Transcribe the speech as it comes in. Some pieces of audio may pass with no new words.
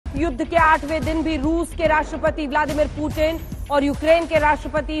युद्ध के 8वें दिन भी रूस के राष्ट्रपति व्लादिमीर पुतिन और यूक्रेन के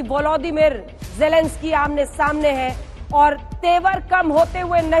राष्ट्रपति वोलोदिमीर जेलेंस्की आमने सामने हैं और तेवर कम होते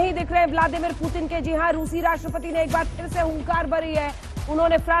हुए नहीं दिख रहे व्लादिमीर पुतिन के। जी हां, रूसी राष्ट्रपति ने एक बार फिर से हुंकार भरी है।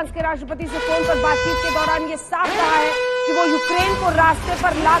 उन्होंने फ्रांस के राष्ट्रपति से फोन पर बातचीत के दौरान ये साफ कहा है कि वो यूक्रेन को रास्ते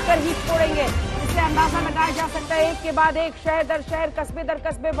पर लाकर ही छोड़ेंगे। इससे अंदाजा लगाया जा सकता है एक के बाद एक, शहर दर शहर, कस्बे दर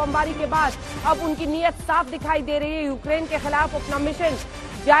कस्बे बमबारी के बाद अब उनकी नीयत साफ दिखाई दे रही है। यूक्रेन के खिलाफ अपना मिशन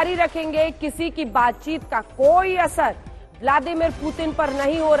जारी रखेंगे। किसी की बातचीत का कोई असर व्लादिमीर पुतिन पर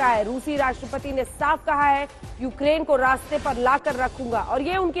नहीं हो रहा है। रूसी राष्ट्रपति ने साफ कहा है यूक्रेन को रास्ते पर लाकर रखूंगा और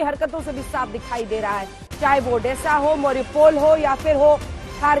ये उनकी हरकतों से भी साफ दिखाई दे रहा है, चाहे वो ओडेसा हो, मारिउपोल हो या फिर हो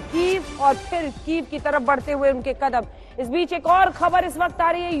खार्किव और फिर कीव की तरफ बढ़ते हुए उनके कदम। इस बीच एक और खबर इस वक्त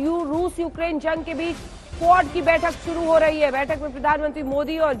आ रही है। रूस यूक्रेन जंग के बीच क्वाड की बैठक शुरू हो रही है। बैठक में प्रधानमंत्री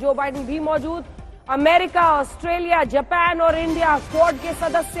मोदी और जो बाइडेन भी मौजूद। अमेरिका, ऑस्ट्रेलिया, जापान और इंडिया क्वाड के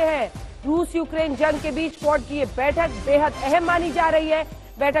सदस्य हैं। रूस यूक्रेन जंग के बीच क्वाड की ये बैठक बेहद अहम मानी जा रही है।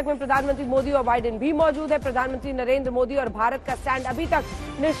 बैठक में प्रधानमंत्री मोदी और बाइडेन भी मौजूद है। प्रधानमंत्री नरेंद्र मोदी और भारत का स्टैंड अभी तक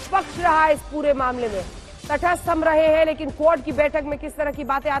निष्पक्ष रहा है। इस पूरे मामले में तटस्थ हम रहे हैं, लेकिन क्वाड की बैठक में किस तरह की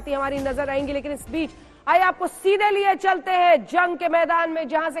बातें आती हमारी नजर आएंगी। लेकिन इस बीच आइए आपको सीधे लिए चलते हैं जंग के मैदान में,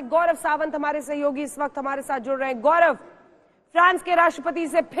 जहां से गौरव सावंत हमारे सहयोगी इस वक्त हमारे साथ जुड़ रहे हैं। गौरव, फ्रांस के राष्ट्रपति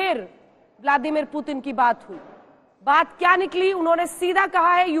से फिर व्लादिमीर पुतिन की बात हुई, बात क्या निकली? उन्होंने सीधा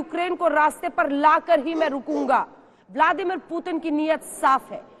कहा है यूक्रेन को रास्ते पर लाकर ही मैं रुकूंगा। व्लादिमीर पुतिन की नीयत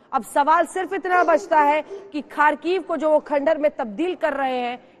साफ है। अब सवाल सिर्फ इतना बचता है कि खार्किव को जो वो खंडर में तब्दील कर रहे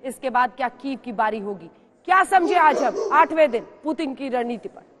हैं, इसके बाद क्या कीव की बारी होगी? क्या समझे आज हम 8वें दिन पुतिन की रणनीति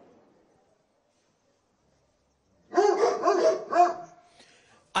पर?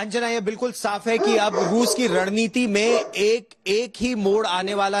 अंजना, यह बिल्कुल साफ है कि अब रूस की रणनीति में एक ही मोड़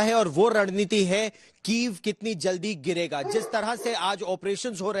आने वाला है और वो रणनीति है कीव कितनी जल्दी गिरेगा। जिस तरह से आज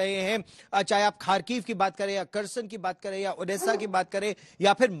ऑपरेशंस हो रहे हैं, चाहे आप खार्किव की बात करें या कर्सन की बात करें या ओडेसा की बात करें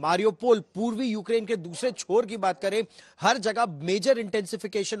या फिर मारिउपोल पूर्वी यूक्रेन के दूसरे छोर की बात करें, हर जगह मेजर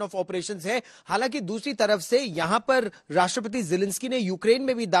इंटेंसिफिकेशन ऑफ ऑपरेशंस है। हालांकि दूसरी तरफ से यहां पर राष्ट्रपति जेलेंस्की ने यूक्रेन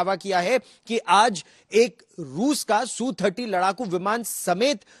में भी दावा किया है कि आज एक रूस का Su-30 लड़ाकू विमान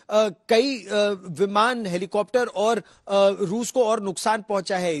समेत कई विमान, हेलीकॉप्टर और रूस को और नुकसान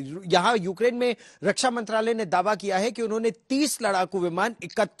पहुंचा है। यहां यूक्रेन में रक्षा मंत्रालय ने दावा किया है कि उन्होंने 30 लड़ाकू विमान,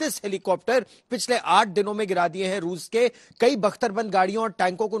 31 हेलीकॉप्टर पिछले 8 दिनों में गिरा दिए हैं। रूस के कई बख्तरबंद गाड़ियों और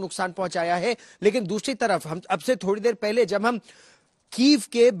टैंकों को नुकसान पहुंचाया है। लेकिन दूसरी तरफ हम अब से थोड़ी देर पहले जब हम कीव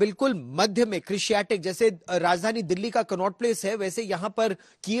के बिल्कुल मध्य में क्रिशियाटिक, जैसे राजधानी दिल्ली का कनॉट प्लेस है, वैसे यहां पर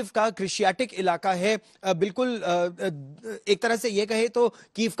कीव का क्रिशियाटिक इलाका है। बिल्कुल एक तरह से यह कहे तो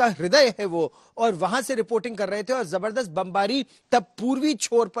कीव का हृदय है वो, और वहां से रिपोर्टिंग कर रहे थे और जबरदस्त बमबारी तब पूर्वी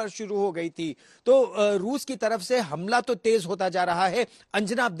छोर पर शुरू हो गई थी। तो रूस की तरफ से हमला तो तेज होता जा रहा है।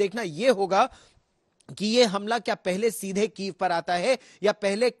 अंजना, अब देखना यह होगा कि ये हमला क्या पहले सीधे कीव पर आता है या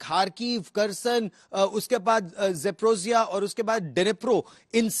पहले खार्किव, कर्सन, उसके बाद ज़ेप्रोजिया और उसके बाद डेनेप्रो,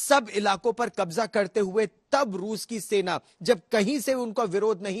 इन सब इलाकों पर कब्जा करते हुए तब रूस की सेना, जब कहीं से उनका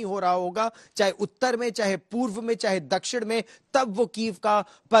विरोध नहीं हो रहा होगा, चाहे उत्तर में, चाहे पूर्व में, चाहे दक्षिण में, तब वो कीव का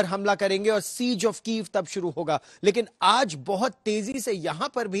पर हमला करेंगे और सीज ऑफ कीव तब शुरू होगा। लेकिन आज बहुत तेजी से यहां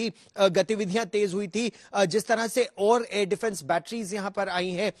पर भी गतिविधियां तेज हुई थी। जिस तरह से और एयर डिफेंस बैटरीज यहां पर आई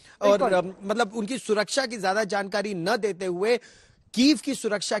हैं और मतलब उनकी सुरक्षा की ज्यादा जानकारी न देते हुए कीव की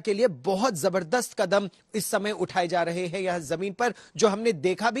सुरक्षा के लिए बहुत जबरदस्त कदम इस समय उठाए जा रहे हैं यह जमीन पर, जो हमने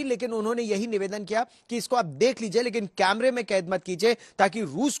देखा भी। लेकिन उन्होंने यही निवेदन किया कि इसको आप देख लीजिए, लेकिन कैमरे में कैद मत कीजिए, ताकि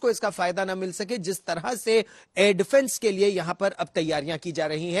रूस को इसका फायदा ना मिल सके। जिस तरह से एयर डिफेंस के लिए यहां पर अब तैयारियां की जा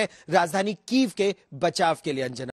रही हैं राजधानी कीव के बचाव के लिए। अंजना।